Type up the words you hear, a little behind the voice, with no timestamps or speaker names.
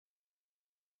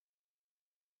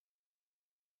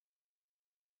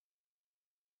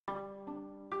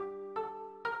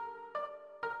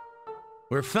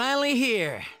We're finally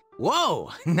here.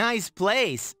 Whoa, nice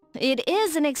place. It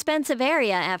is an expensive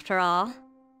area, after all.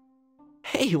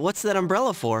 Hey, what's that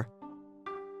umbrella for?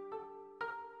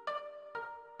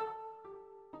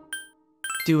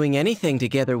 Doing anything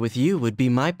together with you would be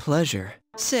my pleasure.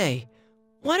 Say,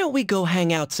 why don't we go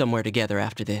hang out somewhere together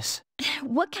after this?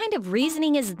 What kind of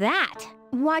reasoning is that?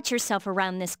 Watch yourself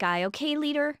around this guy, okay,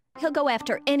 leader? He'll go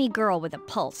after any girl with a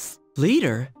pulse.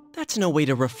 Leader? That's no way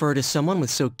to refer to someone with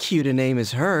so cute a name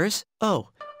as hers. Oh,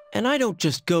 and I don't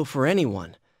just go for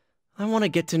anyone. I want to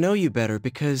get to know you better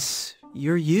because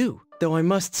you're you. Though I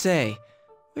must say,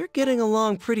 we're getting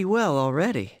along pretty well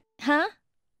already. Huh?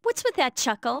 What's with that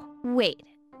chuckle? Wait.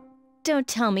 Don't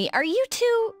tell me, are you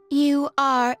two... You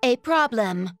are a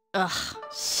problem. Ugh,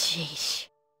 sheesh.